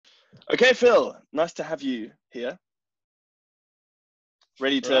Okay, Phil, nice to have you here.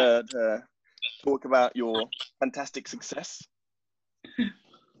 Ready to talk about your fantastic success?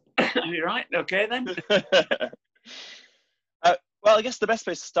 You're right. Okay, then. Well, I guess the best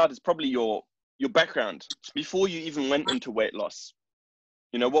place to start is probably your background. Before you even went into weight loss,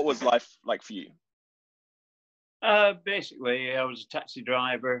 what was life like for you? Basically, I was a taxi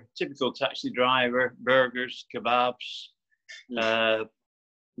driver, typical taxi driver, burgers, kebabs,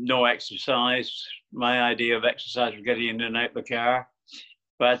 no exercise. My idea of exercise was getting in and out of the car.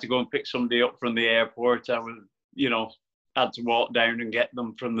 If I had to go and pick somebody up from the airport, I would, had to walk down and get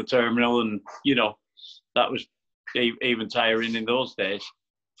them from the terminal. And, that was even tiring in those days.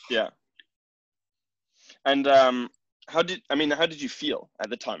 Yeah. And how did you feel at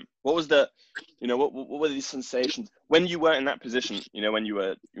the time? What was what were these sensations when you were in that position? When you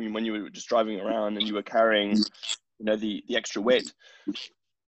were just driving around and you were carrying, the extra weight.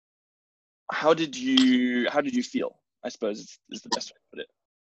 How did you feel? I suppose is the best way to put it.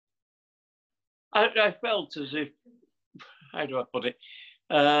 I felt as if, how do I put it?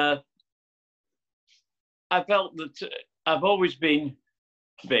 I felt that I've always been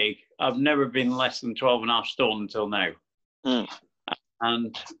big. I've never been less than 12.5 stone until now.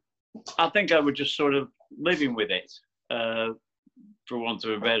 And I think I was just sort of living with it, for want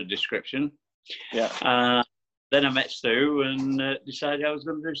of a better description. Yeah. Then I met Stu and decided I was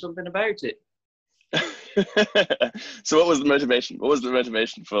going to do something about it. So what was the motivation? What was the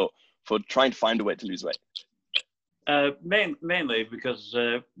motivation for trying to find a way to lose weight? Mainly because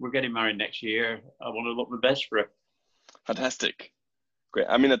we're getting married next year. I want to look my best for it. Fantastic. Great.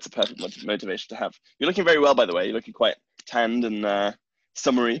 I mean, that's a perfect motivation to have. You're looking very well, by the way. You're looking quite tanned and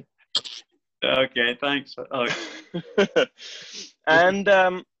summery. Okay, thanks. And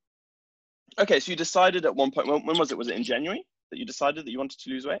okay, so you decided at one point, when was it? Was it in January that you decided that you wanted to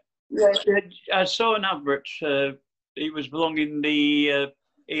lose weight? Yeah, I saw an advert. It was belonging the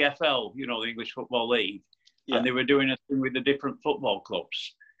EFL, the English Football League. Yeah. And they were doing a thing with the different football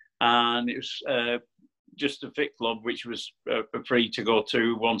clubs. And it was just a fit club, which was free to go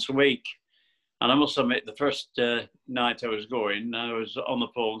to once a week. And I must admit, the first night I was going, I was on the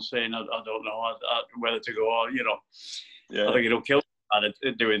phone saying, I don't know whether to go or, Yeah. I think it'll kill me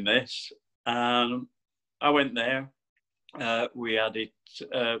doing this. I went there. We had it,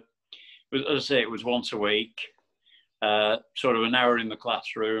 as I say, it was once a week, sort of an hour in the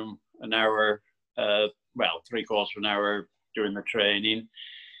classroom, an hour, 3/4 of an hour doing the training.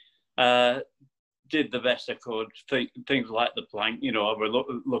 Did the best I could. Things like the plank, I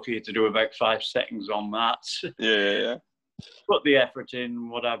was lucky to do about 5 seconds on that. Yeah. Put the effort in,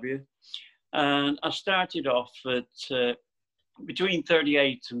 what have you. And I started off at between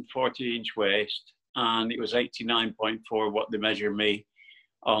 38 and 40-inch waist, and it was 89.4 what they measured me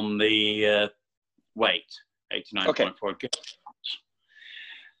on the weight, 89.4 kilograms.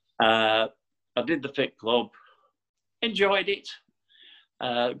 I did the fit club, enjoyed it.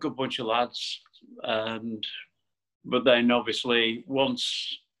 Good bunch of lads. But then obviously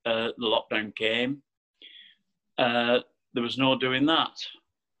once the lockdown came, there was no doing that.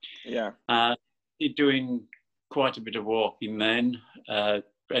 Yeah. Doing quite a bit of walking then.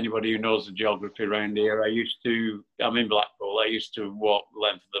 Anybody who knows the geography around here, I'm in Blackpool, I used to walk the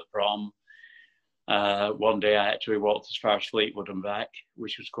length of the prom. One day I actually walked as far as Fleetwood and back,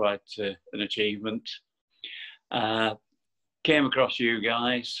 which was quite an achievement. Came across you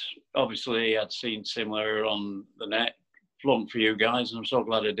guys. Obviously, I'd seen similar on the net. Flunked for you guys, and I'm so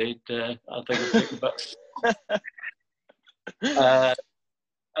glad I did. I think I picked the best.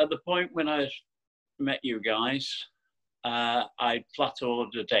 At the point when I met you guys, I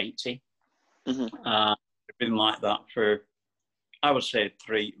plateaued at 80. Mm-hmm. I've been like that for, I would say,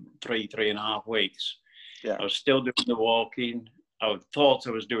 3.5 weeks. Yeah. I was still doing the walking. I thought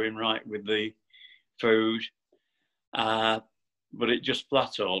I was doing right with the food. But it just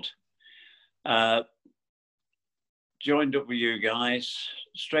plateaued. Joined up with you guys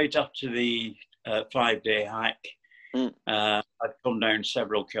straight after the 5-day hike. I'd come down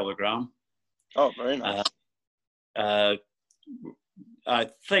several kilograms. Oh, very nice. I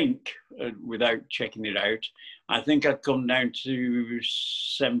think, without checking it out, I think I'd come down to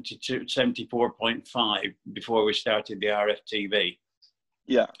 74.5 before we started the RFTV.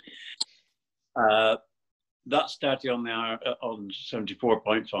 Yeah. That started on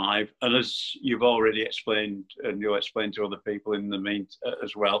 74.5, and as you've already explained, and you'll explain to other people in the meet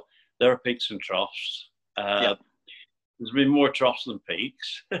as well, there are peaks and troughs. There's been more troughs than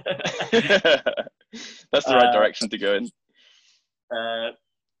peaks. That's the right direction to go in.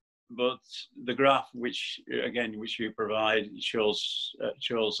 but the graph, which you provide, shows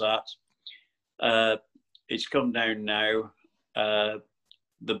that it's come down now.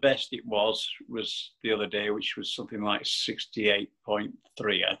 The best it was the other day, which was something like 68.3,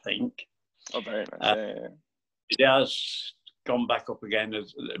 I think. Oh, very nice. It has gone back up again to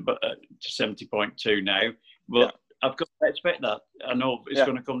 70.2 now, but I've got to expect that. I know it's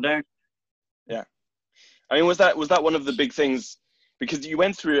going to come down. Yeah. I mean, was that one of the big things? Because you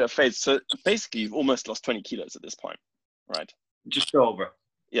went through a phase, so basically you've almost lost 20 kilos at this point, right? Just over.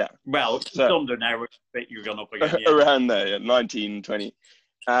 Yeah. Well, it's under now, but you've gone up again. Yeah. Around there, 19, 20.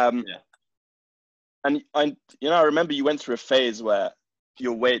 And I remember you went through a phase where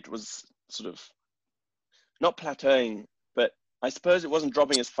your weight was sort of not plateauing, but I suppose it wasn't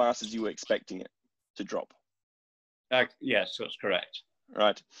dropping as fast as you were expecting it to drop. Yes, that's correct.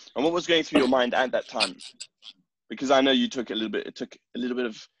 Right. And what was going through your mind at that time? Because I know it took a little bit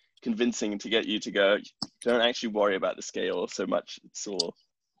of convincing to get you to go, don't actually worry about the scale so much. It's all.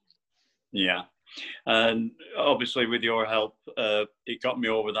 Yeah. And obviously with your help, it got me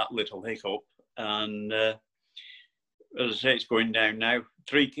over that little hiccup. And as I say, it's going down now.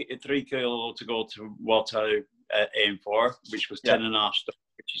 3 kilo to go to what I aim for, which was 10 and a half stone,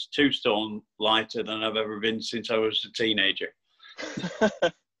 which is 2 stone lighter than I've ever been since I was a teenager.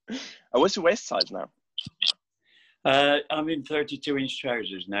 What's your waist size now? I'm in 32-inch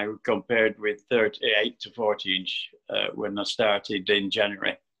trousers now, compared with 38 to 40-inch when I started in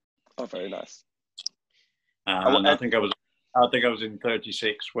January. Oh, very nice. And I think I was in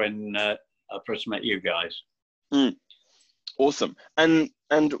 36 when I first met you guys. Awesome. And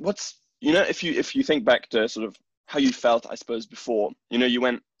what's, if you think back to sort of how you felt, I suppose, before,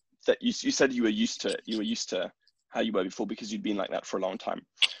 you said you were used to it. You were used to how you were before because you'd been like that for a long time.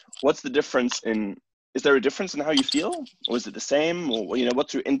 What's the difference is there a difference in how you feel, or is it the same, or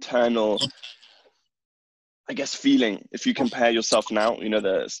what's your internal, I guess, feeling if you compare yourself now,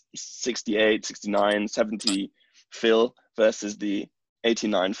 the 68, 69, 70 Phil versus the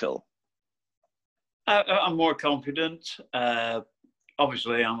 89 Phil? I'm more confident.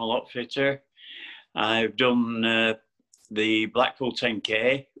 Obviously, I'm a lot fitter. I've done the Blackpool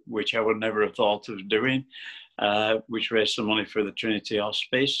 10K, which I would never have thought of doing, which raised some money for the Trinity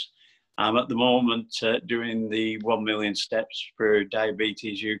Hospice. I'm at the moment doing the 1 million steps for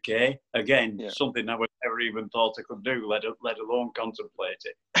Diabetes UK. Again, something I would never even thought I could do, let alone contemplate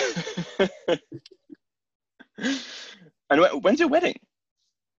it. And when's your wedding?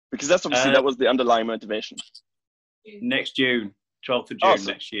 Because that's obviously, that was the underlying motivation. Next June, 12th of June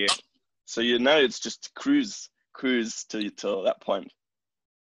next year. So now it's just cruise till that point.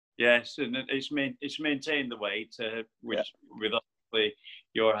 Yes, and it's maintained the weight, which with obviously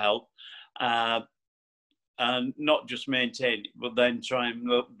your help, and not just maintain it, but then try and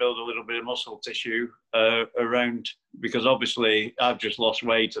build a little bit of muscle tissue around, because obviously I've just lost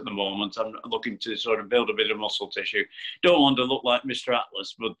weight at the moment. I'm looking to sort of build a bit of muscle tissue. Don't want to look like Mr.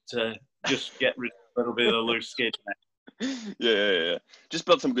 Atlas, but just get rid of a little bit of the loose skin. Yeah. Just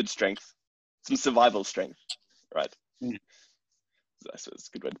build some good strength, some survival strength, right? That's a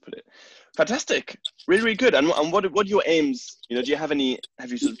good way to put it. Fantastic, really, really good. And what are your aims? Do you have you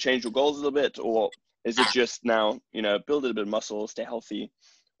sort of changed your goals a little bit, or is it just now, build a little bit of muscle, stay healthy?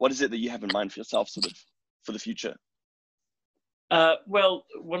 What is it that you have in mind for yourself, sort of, for the future? Well,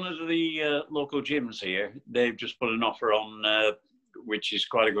 one of the local gyms here, they've just put an offer on, which is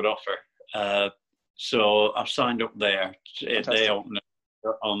quite a good offer. So I've signed up there. Fantastic. They open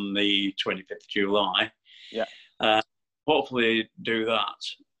on the 25th of July. Yeah. Hopefully do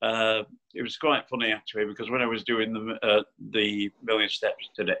that. It was quite funny actually, because when I was doing the million steps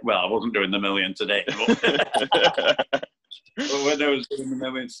today, well, I wasn't doing the million today, but, but when I was doing the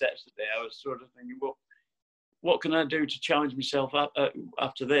million steps today, I was sort of thinking, well, what can I do to challenge myself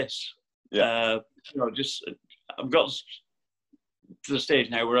after this? Yeah. I've got to the stage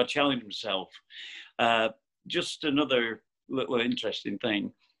now where I challenge myself. Just another little interesting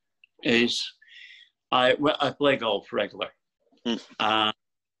thing is I play golf regular.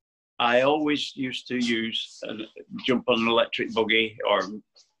 I always used to jump on an electric buggy or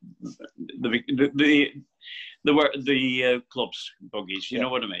the clubs buggies. You know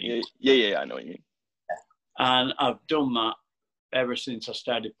what I mean? Yeah. I know what you mean. And I've done that ever since I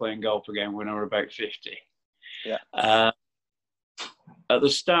started playing golf again when I was about 50. Yeah. At the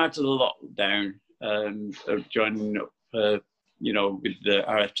start of the lockdown, joining up, with the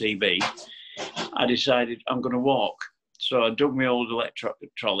RFTB, I decided I'm going to walk. So I dug my old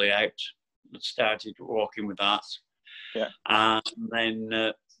electric trolley out and started walking with that. Yeah. And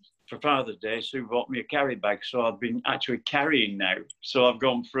then for Father's Day, Sue bought me a carry bag, so I've been actually carrying now. So I've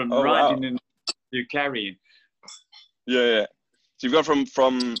gone from riding and to carrying. Yeah. So you've gone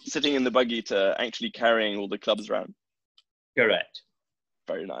from sitting in the buggy to actually carrying all the clubs around. Correct.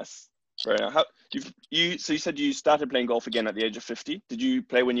 Very nice. Very nice. So you said you started playing golf again at the age of 50. Did you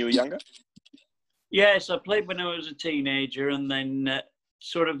play when you were younger? Yes, I played when I was a teenager, and then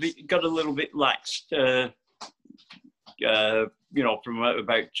sort of got a little bit laxed. From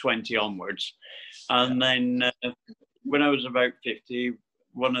about 20 onwards, and then when I was about 50,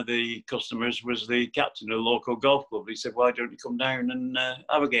 one of the customers was the captain of the local golf club. He said, "Why don't you come down and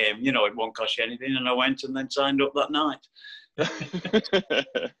have a game? You know, it won't cost you anything." And I went and then signed up that night.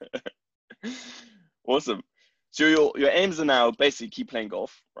 Awesome. So your aims are now basically keep playing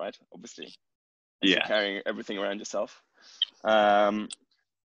golf, right? Obviously, yeah, carrying everything around yourself. That's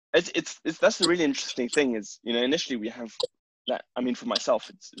the really interesting thing is, initially we have that. I mean, for myself,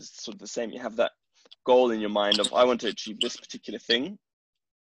 it's sort of the same. You have that goal in your mind of I want to achieve this particular thing,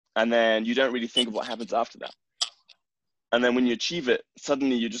 and then you don't really think of what happens after that. And then when you achieve it,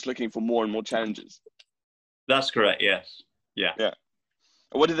 suddenly you're just looking for more and more challenges. That's correct. Yes. Yeah.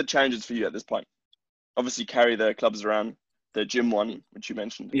 What are the challenges for you at this point? Obviously, carry the clubs around. The gym one, which you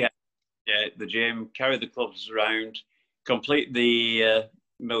mentioned. Yeah, the gym, carry the clubs around, complete the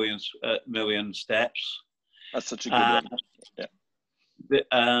million steps. That's such a good one. Yeah.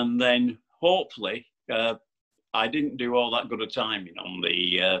 And then hopefully, I didn't do all that good a timing on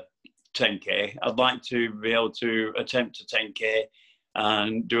the 10K. I'd like to be able to attempt a 10K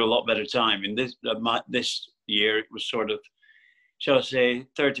and do a lot better time. In this year, it was sort of, shall I say,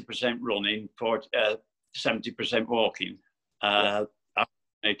 30% running, 70% walking. I'll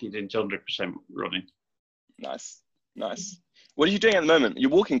make it into 100% running. Nice. What are you doing at the moment? You're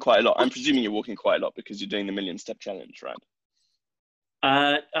walking quite a lot. I'm presuming you're walking quite a lot because you're doing the million step challenge, right?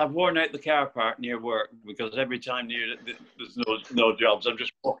 I've worn out the car park near work because every time there's no jobs, I'm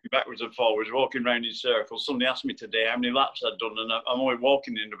just walking backwards and forwards, walking around in circles. Somebody asked me today how many laps I'd done, and I'm only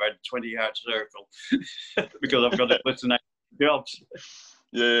walking in about a 20-yard circle because I've got to listen out to jobs.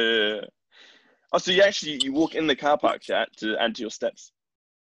 Yeah. Oh, so you walk in the car park to add to your steps?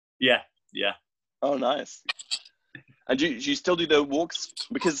 Yeah. Oh, nice. And do you still do the walks?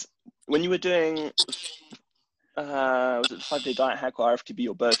 Because when you were doing, was it 5-Day Diet Hack or RFTB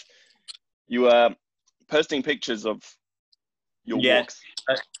or both, you were posting pictures of your walks.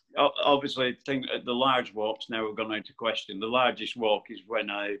 Obviously, I think the large walks now have gone out of question. The largest walk is when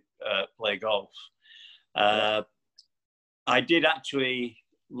I play golf. I did actually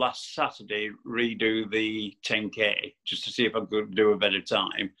last Saturday redo the 10K just to see if I could do a better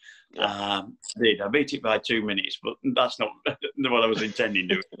time. I beat it by 2 minutes, but that's not what I was intending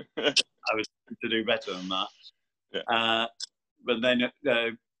to do. I was to do better than that. But then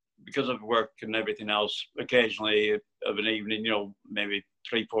because of work and everything else, occasionally of an evening, maybe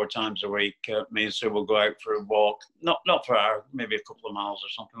 3-4 times a week, me and Sue will go out for a walk. Not for hour, maybe a couple of miles or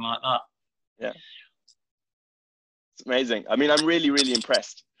something like that. Yeah. It's amazing. I mean, I'm really, really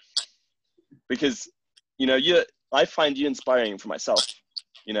impressed because, I find you inspiring for myself,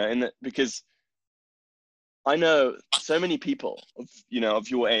 because I know so many people of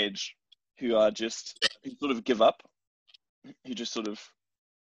your age who sort of give up, who just sort of,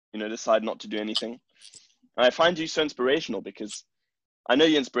 decide not to do anything. And I find you so inspirational because I know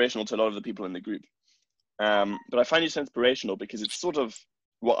you're inspirational to a lot of the people in the group. But I find you so inspirational because it's sort of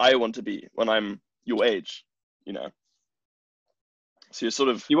what I want to be when I'm your age, So you're sort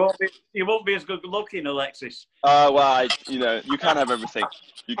of... You won't be as good looking, Alexis. Well, you can't have everything.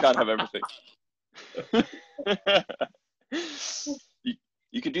 You can't have everything.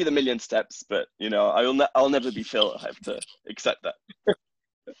 You could do the million steps, but I'll never be Phil. I have to accept that.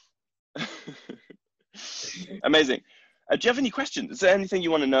 Amazing. Do you have any questions? Is there anything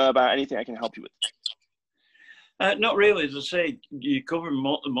you want to know about? Anything I can help you with? Not really. As I say, you cover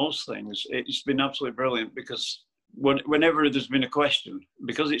most things. It's been absolutely brilliant because whenever there's been a question,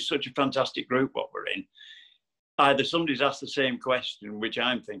 because it's such a fantastic group what we're in, either somebody's asked the same question, which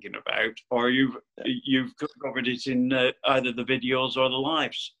I'm thinking about, or you've covered it in either the videos or the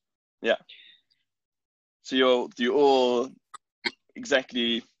lives. Yeah. So you're all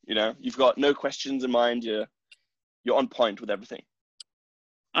exactly, you've got no questions in mind. You're on point with everything.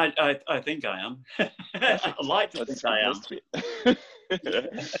 I think I am. I'd like to think I am.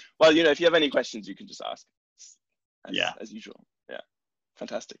 Well, if you have any questions, you can just ask. As usual. Yeah.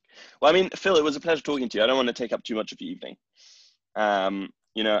 Fantastic. Well, I mean, Phil, it was a pleasure talking to you. I don't want to take up too much of your evening.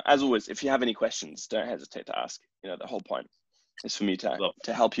 As always, if you have any questions, don't hesitate to ask. The whole point is for me to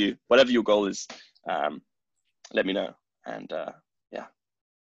help you. Whatever your goal is, let me know. And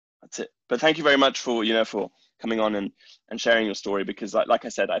That's it. But thank you very much for, for coming on and sharing your story, because like I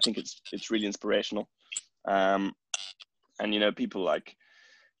said, I think it's really inspirational. And, people like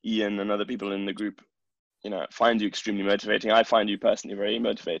Ian and other people in the group, find you extremely motivating. I find you personally very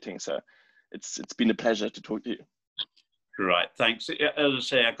motivating. So it's been a pleasure to talk to you. Right, thanks. As I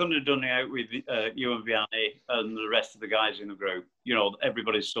say, I couldn't have done it out with you and Vianney and the rest of the guys in the group.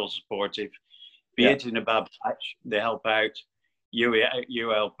 Everybody's so supportive. Be it in a bad patch, they help out. You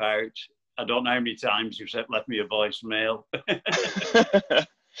help out. I don't know how many times you've left me a voicemail.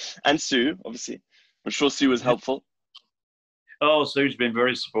 And Sue, obviously. I'm sure Sue was helpful. Oh, Sue's been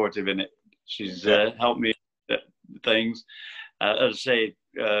very supportive in it. She's helped me with things. As I say,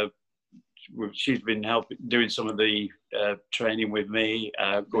 she's been doing some of the training with me,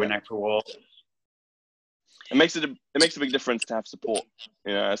 going out for walks. It makes a big difference to have support,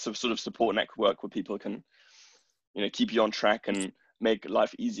 a sort of support network where people can, keep you on track and make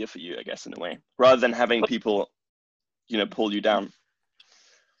life easier for you, I guess, in a way, rather than having people, pull you down.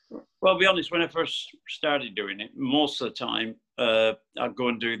 Well, to be honest, when I first started doing it, most of the time I'd go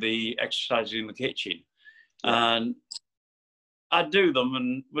and do the exercises in the kitchen, and I'd do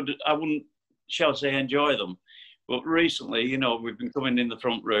them, but I wouldn't, shall I say, enjoy them. But recently, we've been coming in the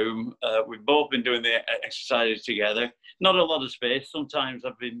front room. We've both been doing the exercises together. Not a lot of space. Sometimes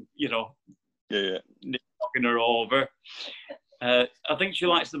I've been, knocking her over. I think she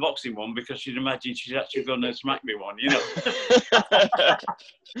likes the boxing one because she'd imagine she's actually going to smack me one,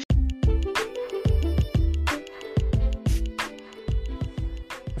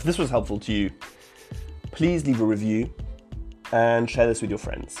 If this was helpful to you, please leave a review and share this with your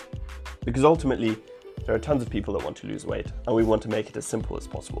friends. Because ultimately, there are tons of people that want to lose weight, and we want to make it as simple as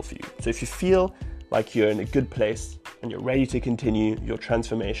possible for you. So if you feel like you're in a good place and you're ready to continue your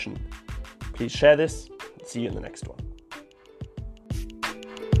transformation, please share this. See you in the next one.